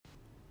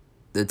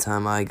The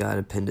time I got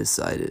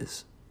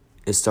appendicitis.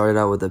 It started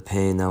out with a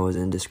pain that was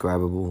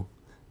indescribable.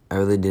 I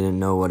really didn't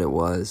know what it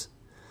was.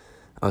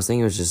 I was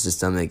thinking it was just a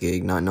stomach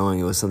ache, not knowing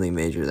it was something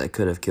major that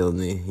could have killed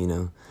me.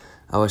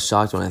 I was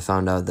shocked when I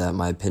found out that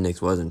my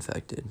appendix was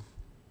infected.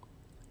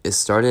 It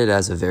started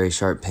as a very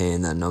sharp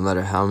pain that no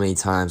matter how many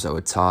times I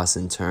would toss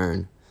and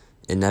turn,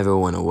 it never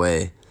went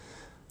away.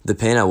 The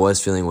pain I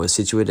was feeling was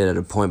situated at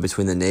a point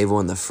between the navel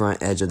and the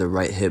front edge of the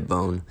right hip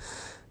bone.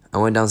 I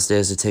went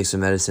downstairs to take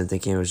some medicine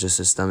thinking it was just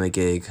a stomach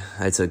ache.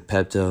 I took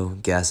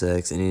Pepto,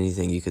 Gas-X, and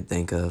anything you could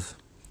think of,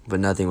 but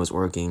nothing was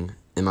working,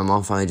 and my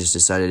mom finally just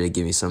decided to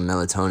give me some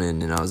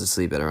melatonin, and I was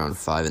asleep at around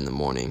 5 in the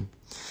morning.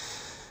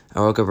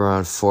 I woke up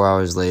around 4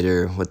 hours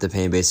later with the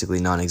pain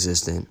basically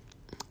non-existent.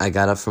 I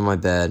got up from my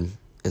bed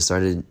and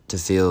started to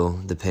feel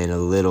the pain a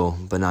little,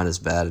 but not as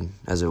bad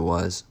as it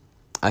was.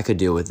 I could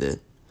deal with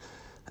it.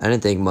 I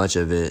didn't think much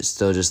of it,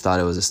 still just thought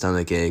it was a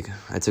stomach ache.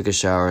 I took a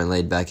shower and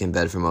laid back in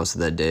bed for most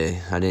of that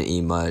day. I didn't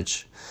eat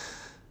much.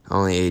 I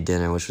only ate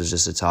dinner, which was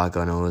just a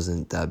taco, and it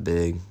wasn't that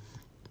big.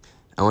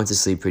 I went to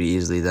sleep pretty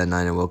easily that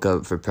night and woke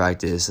up for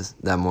practice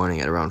that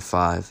morning at around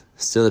 5.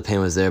 Still the pain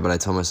was there, but I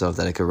told myself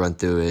that I could run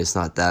through it. It's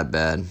not that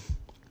bad.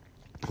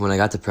 When I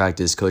got to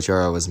practice, Coach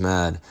Yara was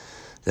mad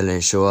that I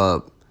didn't show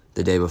up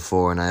the day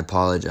before, and I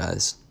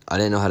apologized. I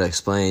didn't know how to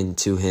explain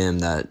to him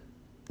that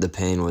the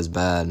pain was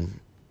bad.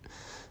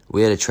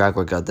 We had a track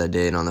workout that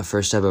day, and on the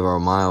first step of our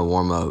mile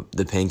warm-up,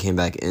 the pain came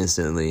back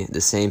instantly. The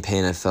same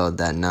pain I felt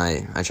that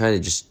night. I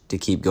tried to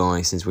keep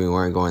going since we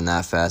weren't going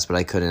that fast, but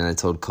I couldn't. I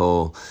told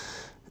Cole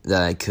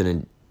that I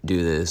couldn't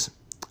do this.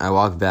 I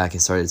walked back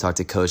and started to talk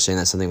to Coach, saying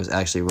that something was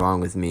actually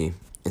wrong with me,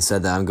 and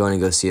said that I'm going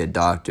to go see a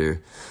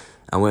doctor.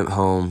 I went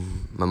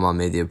home. My mom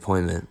made the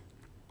appointment.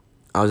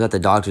 I was at the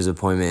doctor's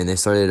appointment, and they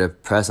started to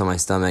press on my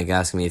stomach,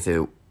 asking me if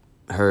it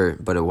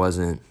hurt, but it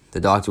wasn't. The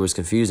doctor was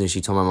confused, and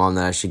she told my mom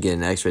that I should get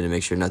an x-ray to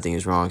make sure nothing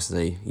is wrong, since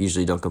I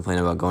usually don't complain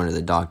about going to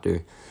the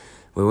doctor.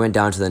 We went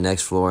down to the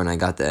next floor, and I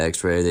got the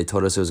x-ray. They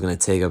told us it was going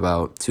to take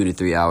about 2 to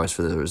 3 hours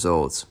for the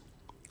results.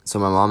 So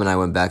my mom and I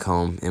went back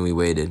home, and we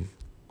waited.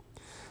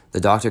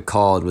 The doctor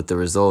called with the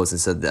results and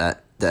said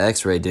that the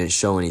x-ray didn't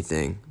show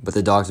anything, but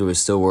the doctor was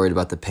still worried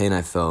about the pain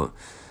I felt.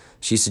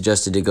 She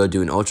suggested to go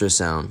do an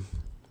ultrasound.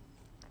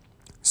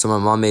 So my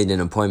mom made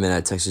an appointment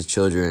at Texas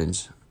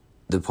Children's.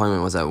 The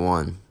appointment was at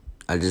 1.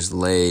 I just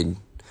laid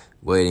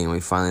waiting, and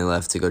we finally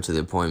left to go to the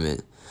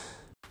appointment.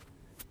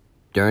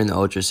 During the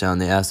ultrasound,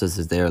 they asked us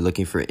if they are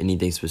looking for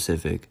anything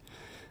specific.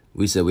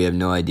 We said we have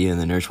no idea,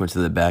 and the nurse went to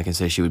the back and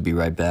said she would be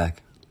right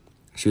back.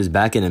 She was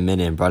back in a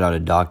minute and brought out a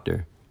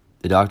doctor.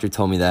 The doctor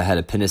told me that I had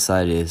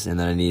appendicitis and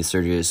that I needed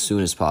surgery as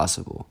soon as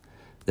possible.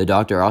 The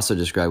doctor also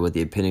described what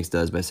the appendix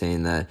does by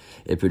saying that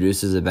it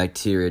produces a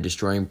bacteria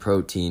destroying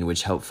protein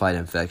which help fight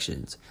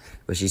infections,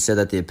 but she said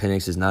that the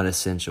appendix is not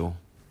essential.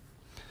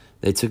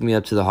 They took me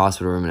up to the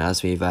hospital room and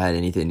asked me if I had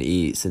anything to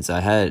eat. Since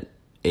I had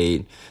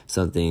ate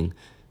something,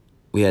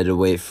 we had to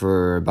wait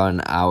for about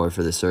an hour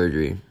for the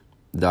surgery.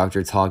 The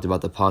doctor talked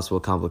about the possible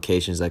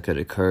complications that could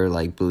occur,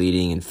 like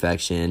bleeding,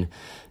 infection,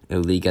 a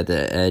leak at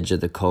the edge of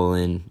the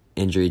colon,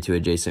 injury to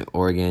adjacent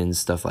organs,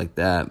 stuff like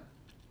that.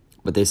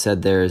 But they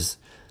said there's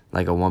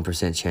like a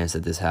 1% chance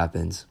that this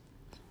happens.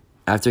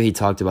 After he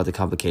talked about the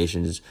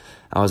complications,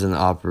 I was in the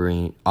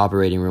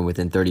operating room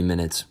within 30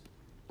 minutes.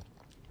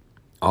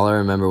 All I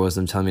remember was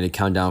them telling me to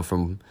count down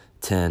from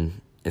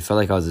 10. It felt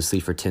like I was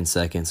asleep for 10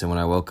 seconds, and when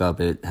I woke up,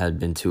 it had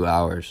been 2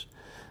 hours.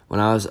 When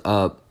I was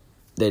up,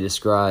 they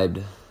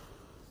described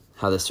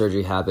how the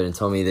surgery happened and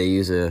told me they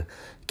used a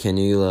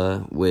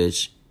cannula,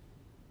 which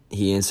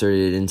he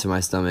inserted into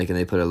my stomach, and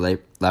they put a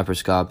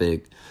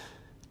laparoscopic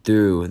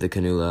through the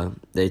cannula.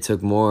 They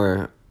took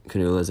more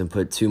cannulas and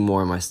put 2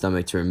 more in my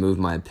stomach to remove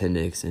my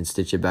appendix and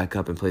stitch it back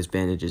up and place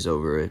bandages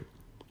over it.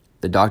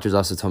 The doctors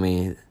also told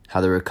me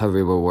how the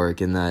recovery will work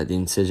and that the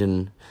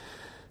incision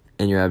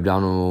in your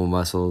abdominal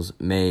muscles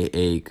may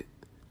ache.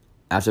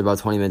 After about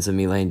 20 minutes of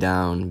me laying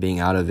down, being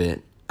out of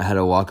it, I had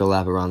to walk a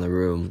lap around the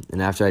room,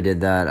 and after I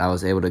did that, I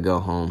was able to go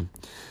home.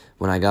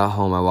 When I got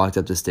home, I walked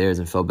up the stairs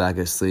and fell back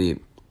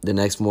asleep. The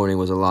next morning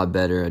was a lot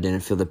better. I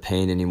didn't feel the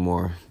pain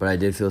anymore, but I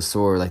did feel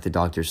sore like the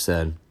doctor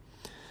said.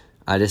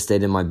 I just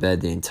stayed in my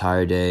bed the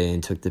entire day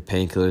and took the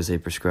painkillers they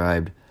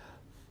prescribed.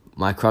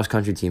 My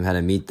cross-country team had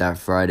a meet that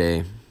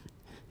Friday,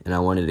 and I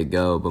wanted to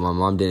go, but my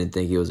mom didn't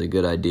think it was a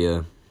good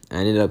idea. I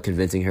ended up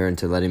convincing her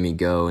into letting me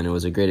go, and it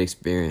was a great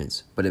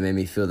experience, but it made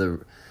me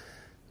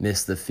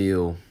miss the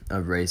feel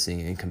of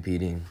racing and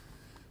competing.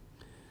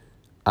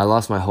 I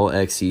lost my whole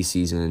XC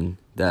season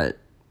that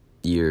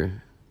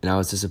year, and I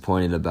was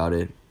disappointed about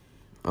it.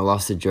 I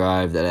lost the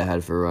drive that I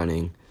had for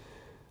running.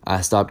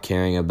 I stopped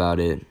caring about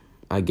it.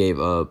 I gave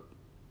up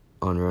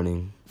on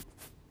running.